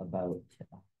about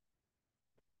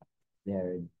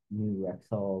their new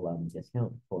Rexall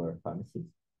discount for pharmacies.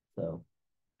 So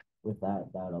with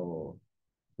that, that'll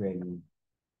bring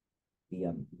the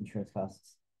insurance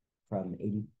costs from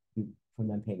them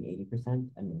paying 80%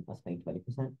 and us paying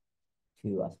 20%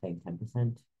 to us paying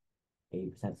 10%,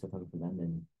 80% still coming from them,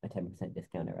 and a 10%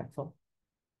 discount at Rexall,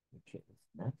 which is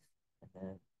nice. And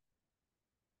then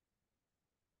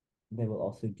they will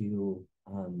also do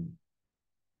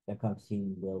their comms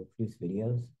team will produce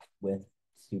videos with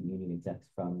student union execs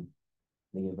from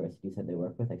the universities that they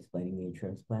work with explaining the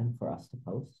insurance plan for us to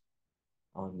post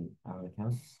on our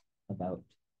accounts about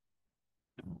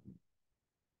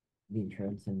the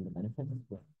insurance and the benefits,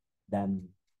 with them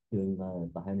doing the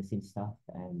behind the scenes stuff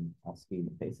and us being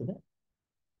the face of it.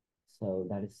 So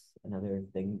that is another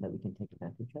thing that we can take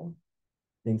advantage of.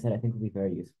 Things that I think will be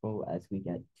very useful as we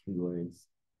get towards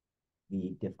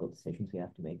the difficult decisions we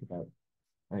have to make about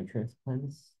our insurance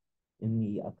plans in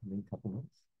the upcoming couple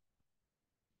months.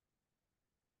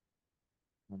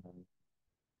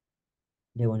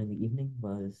 Day one in the evening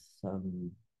was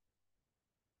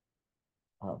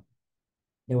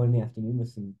Day one in the afternoon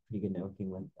was some pretty good networking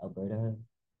with Alberta,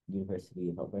 University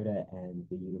of Alberta, and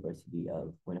the University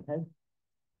of Winnipeg.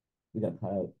 We got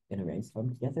caught out in a rainstorm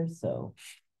together, so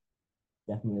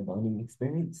definitely a bonding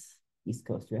experience. East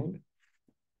Coast rain.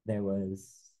 There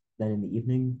was then in the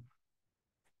evening,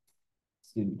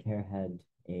 student care had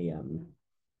a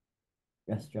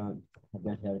restaurant, had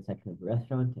rented out a section of the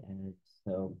restaurant, and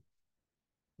so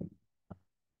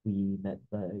we met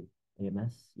the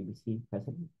AMS UBC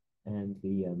president and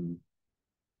the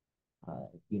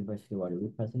University of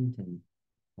Waterloo president and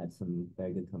had some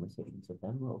very good conversations with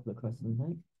them over the course of the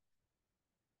night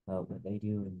about what they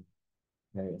do in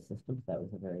various systems. That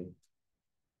was a very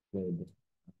good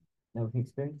networking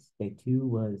experience. Day two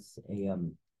was a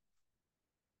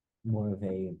more of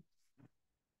a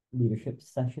leadership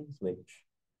sessions, which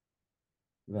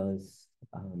was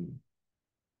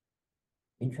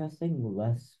interesting,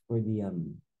 less for the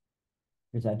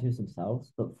presenters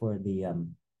themselves, but for the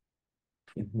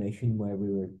information where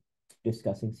we were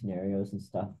discussing scenarios and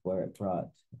stuff where it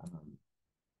brought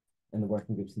in the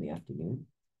working groups in the afternoon,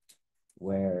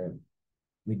 where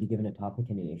we'd be given a topic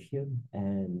and an issue,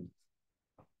 and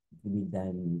we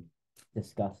then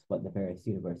discuss what the various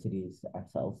universities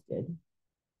ourselves did.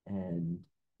 And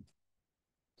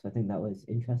so I think that was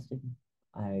interesting.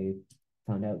 I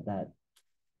found out that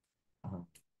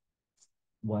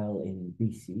while in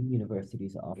BC,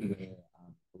 universities offer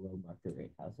below market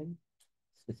rate housing,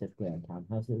 specifically on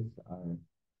townhouses, are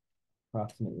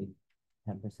approximately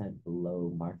 10%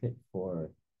 below market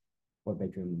for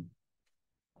 4-bedroom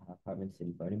apartments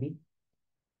in Burnaby.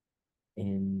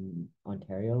 In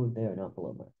Ontario, they are not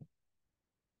below market.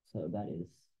 So that is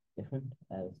different,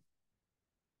 as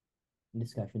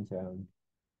discussions around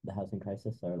the housing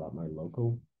crisis are a lot more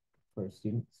local for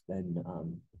students than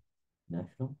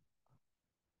national.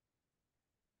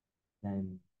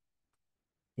 Then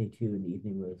day two in the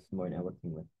evening was more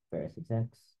networking with various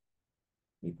execs.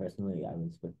 Me personally, I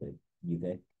was with the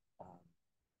UVic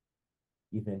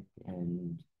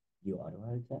and U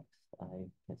Ottawa execs. I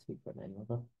can't speak for any of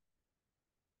them.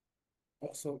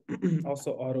 Also,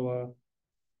 also Ottawa,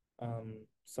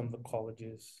 some of the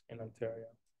colleges in Ontario.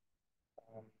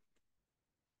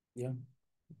 Yeah.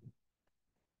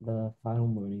 The final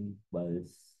morning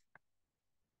was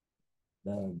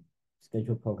the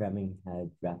scheduled programming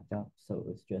had wrapped up, so it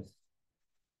was just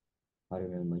out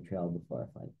around Montreal before our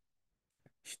flight.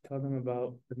 You should tell them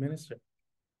about the minister.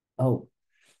 Oh,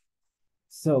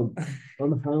 so on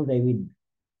the final day,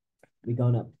 we'd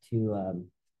gone up to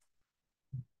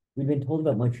we'd been told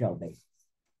about Montreal base,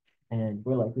 and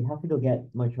we're like, we have to go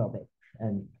get Montreal base.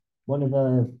 And one of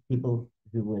the people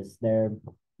who was there,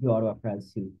 the Ottawa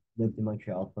press, who lived in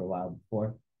Montreal for a while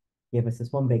before, gave us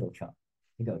this one bagel shop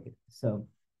to go to. So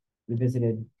we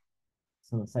visited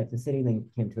some of the sites in the city, then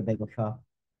came to the bagel shop,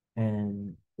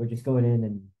 and we're just going in,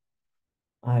 and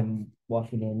I'm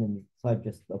walking in, and so I've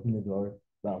just opened the door.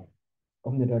 Well,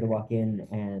 opened the door to walk in,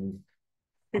 and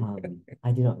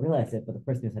I did not realize it, but the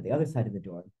person who was at the other side of the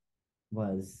door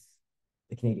was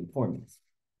the Canadian Foreign Minister,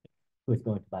 who was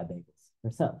going to buy bagels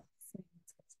herself.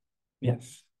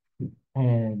 Yes.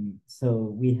 And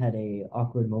so we had a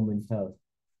awkward moment of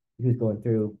he was going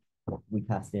through, we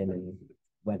passed in and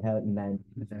went out, and then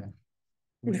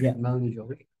yeah, Melanie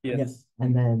Jolie. Yes.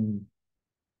 and then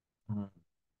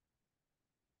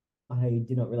I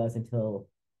did not realize until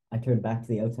I turned back to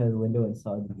the outside of the window and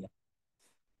saw the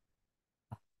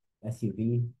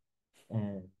SUV,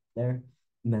 and there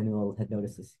Manuel had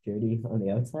noticed the security on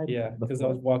the outside. Yeah, because I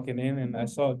was walking in and I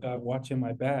saw a guy watching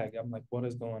my bag. I'm like, what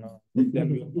is going on? Then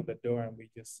we open the door and we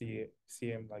just see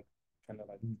him like kind of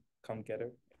like come get her.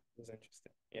 It was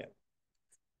interesting. Yeah.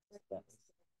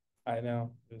 I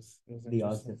know. It was The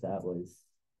odds interesting. of that was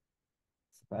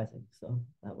surprising. So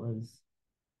that was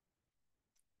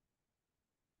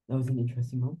an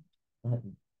interesting moment. But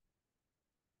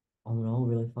all in all,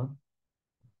 really fun.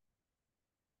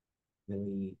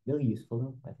 Really, really useful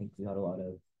though. I think we got a lot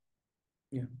of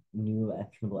new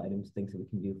actionable items, things that we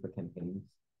can do for campaigns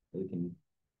that we can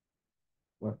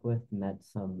work with. Met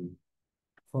some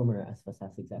former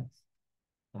SFSS execs,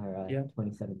 our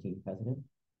 2017 president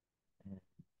and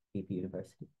VP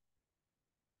University.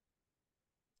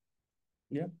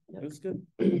 Yeah, it was good.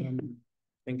 I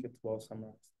think it's well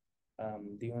summarized.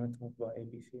 Do you want to talk about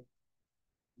ABC?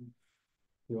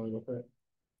 You want to go for it?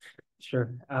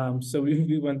 Sure. So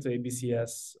we went to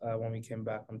ABCS when we came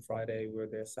back on Friday. We were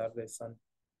there Saturday, Sunday.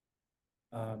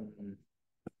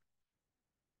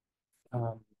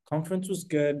 Conference was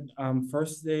good.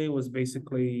 First day was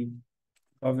basically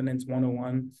governance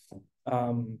 101.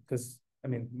 Because I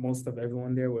mean, most of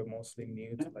everyone there were mostly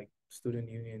new to like student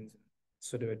unions and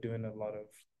So they were doing a lot of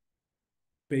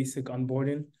basic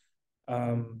onboarding.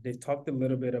 They talked a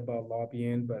little bit about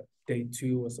lobbying, but day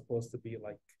 2 was supposed to be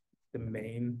like the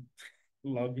main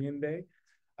lobbying day.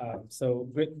 So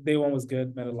day 1 was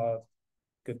good, met a lot of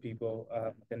good people.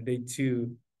 Then day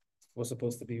 2 was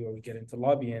supposed to be where we get into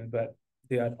lobbying, but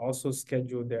they had also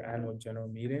scheduled their annual general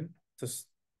meeting to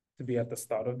be at the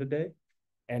start of the day,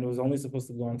 and it was only supposed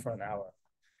to go on for an hour.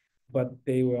 But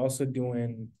they were also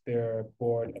doing their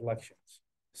board elections,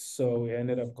 so we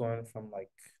ended up going from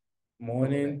like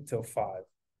morning till 5.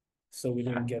 So we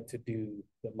didn't get to do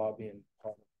the lobbying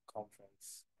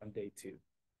conference on day 2.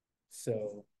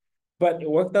 So, but it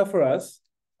worked out for us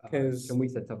because Can we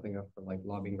set something up for like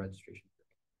lobbying registration?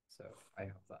 So I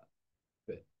have that.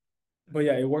 But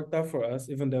yeah, it worked out for us,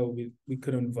 even though we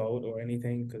couldn't vote or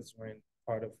anything because we're in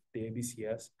part of the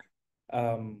ABCS.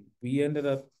 We ended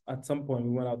up at some point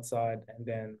we went outside, and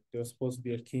then there was supposed to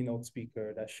be a keynote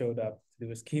speaker that showed up to do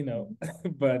his keynote,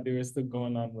 but they were still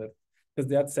going on with because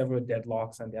they had several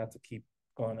deadlocks and they had to keep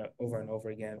going over and over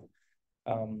again.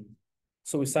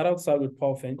 So we sat outside with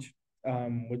Paul Finch,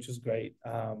 which was great.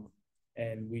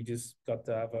 And we just got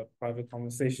to have a private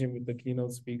conversation with the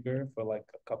keynote speaker for like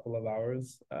a couple of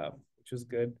hours, which was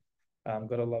good.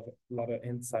 Got a lot of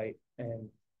insight and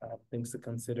things to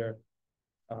consider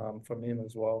from him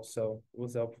as well. So it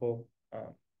was helpful.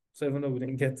 So even though we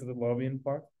didn't get to the lobbying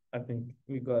part, I think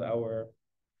we got our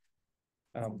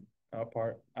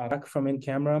part. Back from in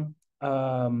camera.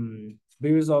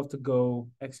 Be resolved to go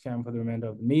ex cam for the remainder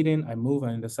of the meeting. I move.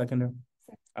 I need a seconder.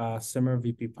 Simmer,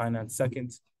 VP Finance,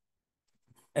 second.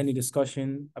 Any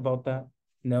discussion about that?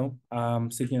 No.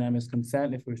 Seeking unanimous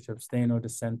consent. If we wish to abstain or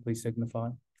dissent, please signify.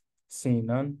 Seeing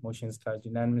none, motion is carried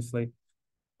unanimously.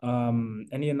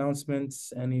 Any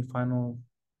announcements? Any final?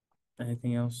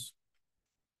 Anything else?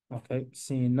 Okay,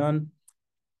 seeing none.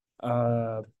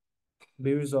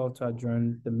 Be resolved to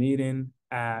adjourn the meeting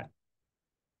at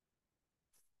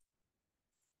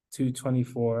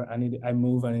 2:24. I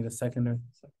move. I need a seconder.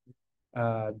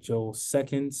 Joe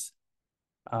seconds.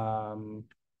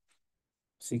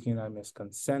 Seeking unanimous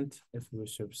consent. If you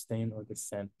wish to abstain or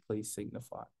dissent, please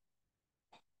signify.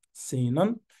 Seeing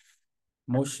none,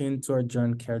 motion to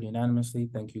adjourn carried unanimously.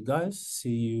 Thank you guys.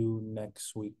 See you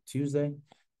next week, Tuesday.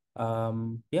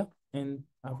 Yeah, and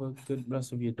have a good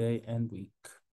rest of your day and week.